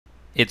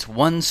It's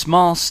one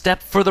small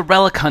step for the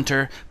Relic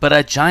Hunter, but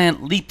a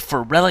giant leap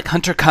for Relic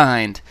Hunter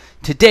kind.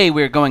 Today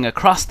we're going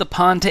across the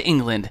pond to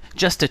England,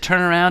 just to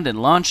turn around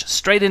and launch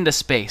straight into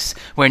space,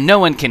 where no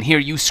one can hear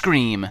you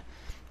scream.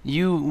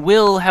 You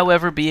will,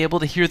 however, be able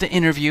to hear the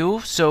interview,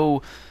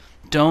 so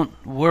don't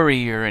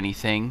worry or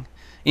anything.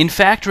 In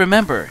fact,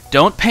 remember,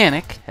 don't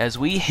panic, as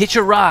we hitch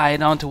a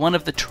ride onto one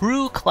of the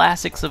true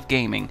classics of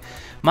gaming,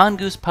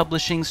 Mongoose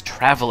Publishing's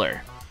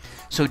Traveler.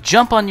 So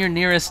jump on your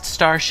nearest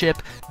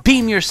starship,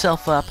 beam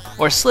yourself up,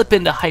 or slip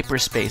into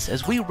hyperspace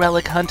as we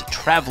relic hunt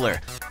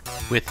Traveler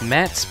with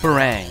Matt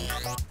Sprange.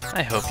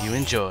 I hope you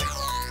enjoy.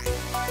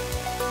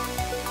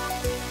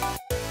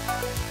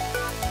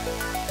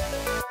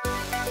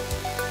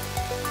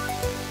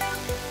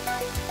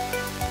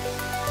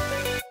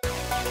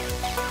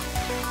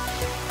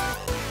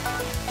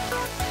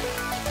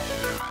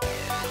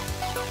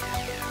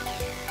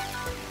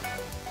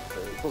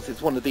 Of course,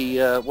 it's one of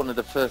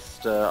the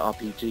first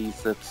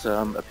RPGs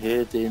that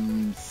appeared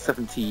in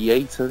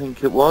 '78, I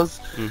think it was.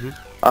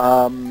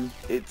 Mm-hmm.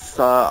 It's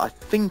I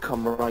think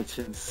I'm right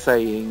in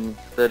saying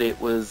that it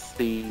was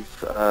the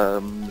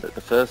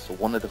first, or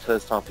one of the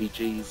first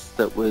RPGs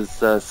that was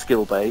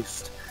skill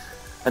based,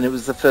 and it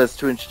was the first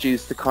to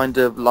introduce the kind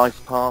of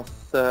life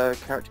path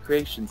character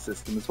creation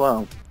system as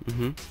well.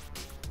 Mm-hmm.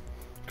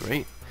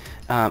 Great.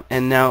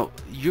 And now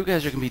you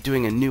guys are going to be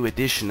doing a new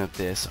edition of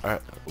this.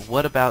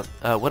 What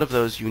of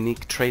those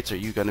unique traits are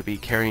you going to be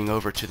carrying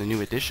over to the new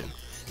edition?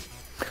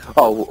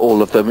 Oh,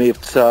 all of them.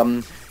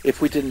 If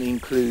we didn't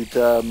include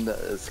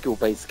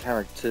skill-based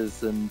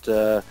characters and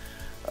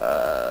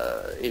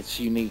its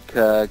unique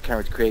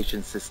character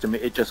creation system,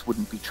 it just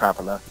wouldn't be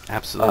Traveler.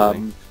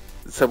 Absolutely.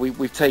 So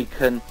we've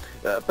taken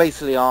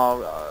basically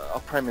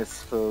our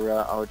premise for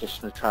our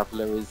edition of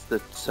Traveler is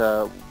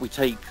that we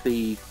take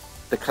the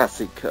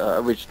classic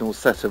original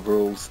set of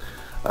rules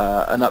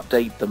and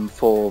update them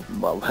for,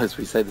 well, as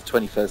we say, the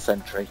 21st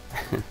century.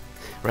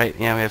 Right,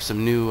 yeah, we have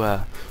some new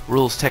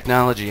rules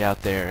technology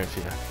out there, if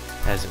you,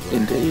 as it were.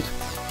 Indeed.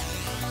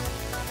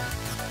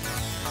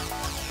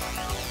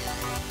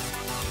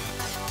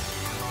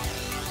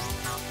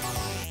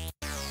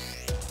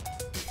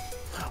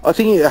 I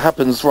think it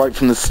happens right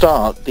from the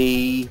start.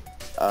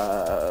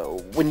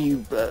 When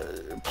you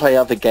play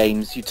other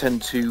games, you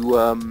tend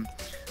to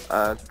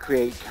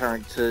create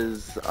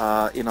characters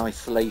in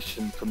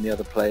isolation from the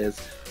other players,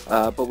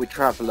 but with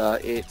Traveler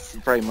it's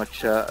very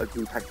much a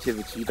group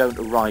activity. You don't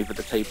arrive at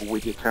the table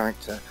with your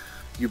character,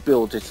 you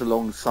build it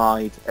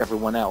alongside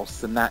everyone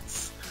else, and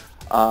that's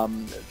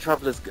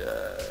Traveler's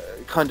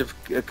kind of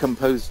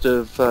composed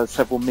of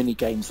several mini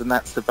games, and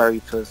that's the very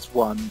first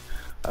one.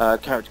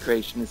 Character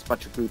creation is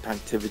much a group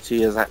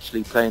activity as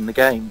actually playing the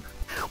game.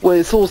 Well,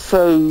 it's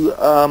also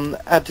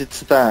added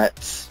to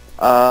that.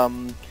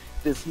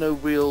 There's no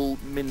real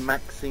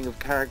min-maxing of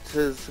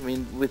characters. I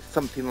mean, with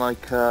something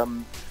like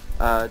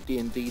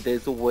D&D,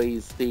 there's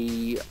always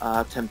the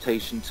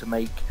temptation to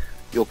make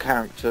your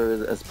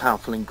character as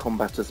powerful in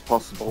combat as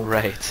possible.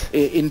 Right.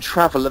 In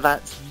Traveler,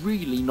 that's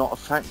really not a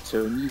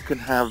factor, and you can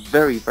have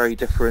very, very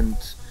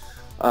different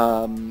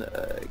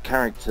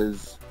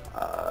characters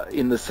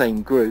in the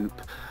same group.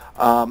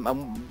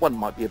 And one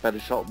might be a better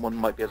shot, one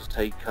might be able to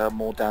take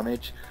more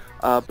damage,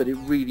 but it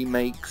really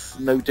makes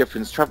no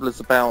difference. Traveler's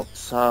about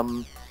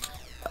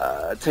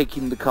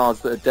taking the cards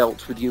that are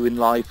dealt with you in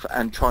life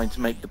and trying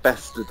to make the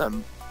best of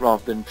them,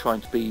 rather than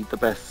trying to be the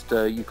best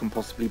you can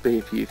possibly be,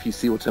 if you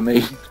see what I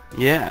mean.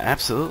 Yeah,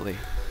 absolutely.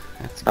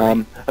 That's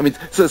great. I mean,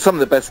 so some of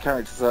the best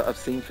characters I've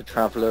seen for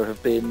Traveler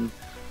have been,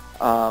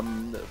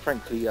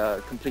 frankly,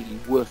 completely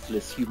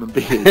worthless human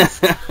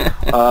beings.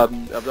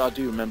 I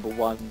do remember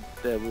one.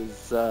 There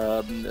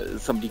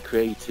was somebody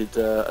created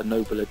a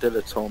Nobler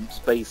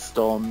dilettante based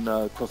on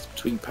a cross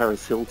between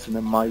Paris Hilton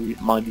and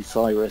Miley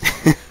Cyrus.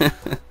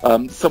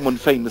 Someone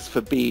famous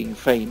for being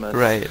famous.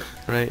 Right,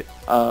 right.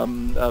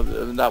 And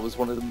that was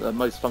one of the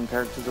most fun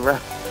characters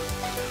around.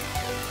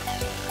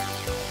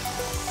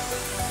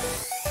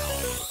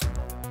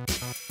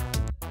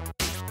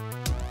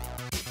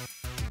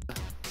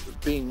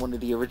 Being one of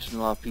the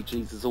original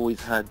RPGs has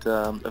always had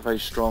a very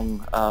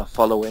strong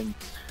following,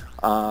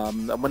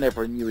 and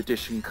whenever a new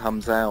edition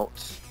comes out,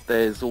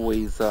 there's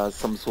always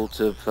some sort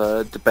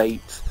of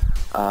debate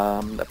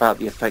about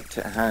the effect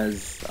it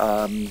has,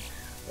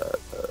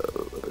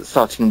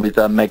 starting with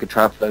Mega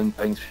Traveler and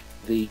going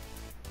through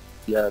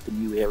the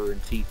new era in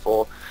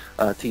T4.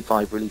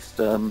 T5 released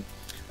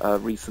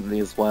recently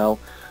as well.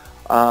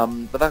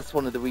 But that's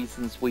one of the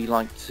reasons we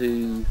like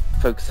to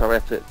focus our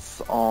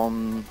efforts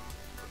on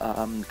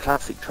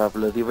classic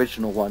Traveler, the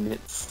original one.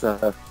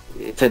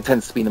 It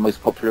tends to be the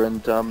most popular,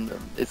 and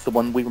it's the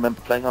one we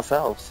remember playing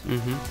ourselves.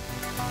 Mm-hmm.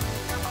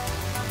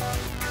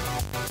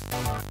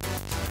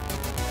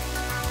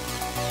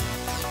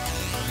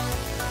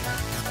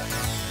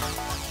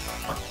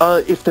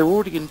 If they're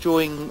already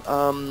enjoying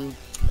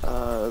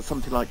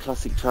something like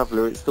classic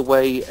Traveler, it's the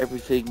way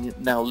everything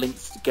now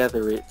links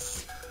together.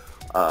 It's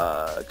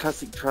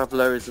classic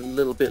Traveler is a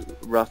little bit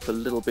rough, a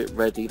little bit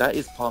ready. That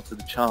is part of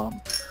the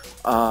charm.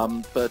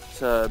 But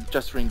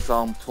just for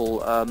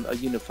example, a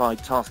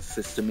unified task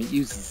system, it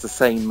uses the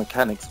same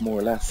mechanics more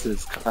or less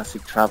as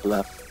classic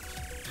Traveller.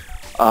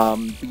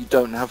 You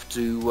don't have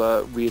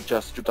to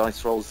readjust your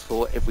dice rolls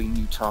for every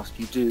new task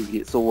you do.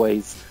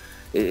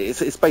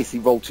 It's basically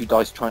roll 2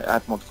 dice, try to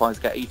add modifiers,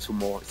 get 8 or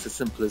more. It's as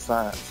simple as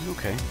that.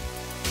 Okay.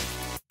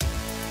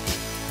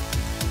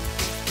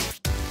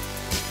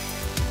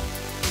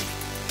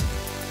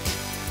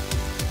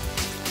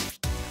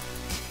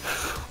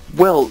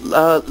 Well,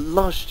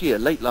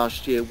 late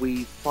last year,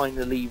 we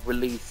finally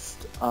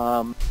released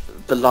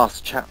the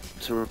last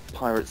chapter of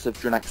Pirates of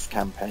Drenax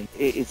campaign.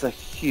 It is a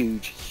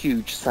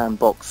huge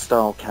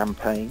sandbox-style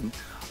campaign.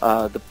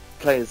 The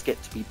players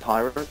get to be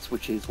pirates,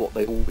 which is what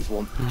they always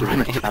want to do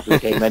in a Traveller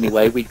game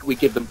anyway. We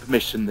give them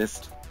permission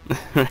this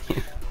time.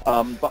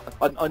 But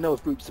I know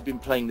of groups have been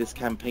playing this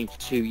campaign for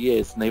 2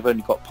 years, and they've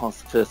only got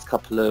past the first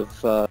couple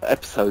of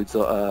episodes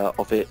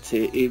of it.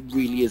 It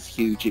really is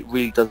huge. It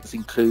really does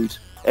include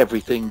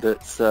everything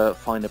that's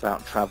fine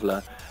about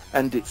Traveller,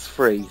 and it's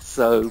free.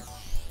 So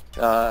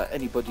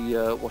anybody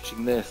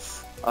watching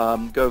this,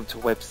 go over to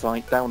the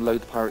website, download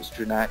the Pirates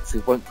Drenax.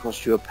 It won't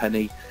cost you a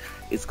penny.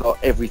 It's got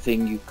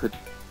everything you could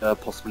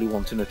possibly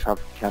want in a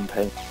Traveller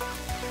campaign.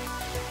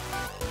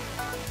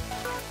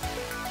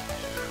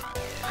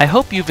 I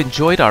hope you've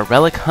enjoyed our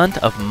relic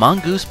hunt of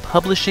Mongoose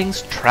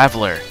Publishing's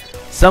Traveller.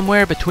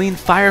 Somewhere between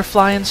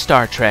Firefly and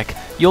Star Trek,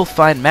 you'll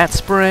find Matt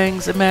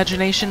Sprange's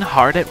imagination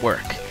hard at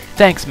work.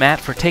 Thanks,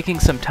 Matt, for taking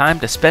some time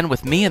to spend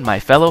with me and my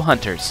fellow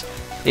hunters.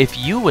 If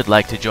you would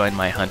like to join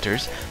my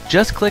hunters,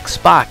 just click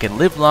Spock and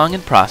live long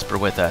and prosper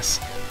with us.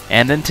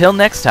 And until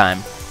next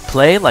time,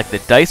 play like the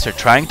dice are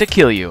trying to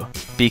kill you,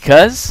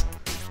 because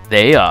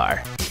they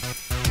are.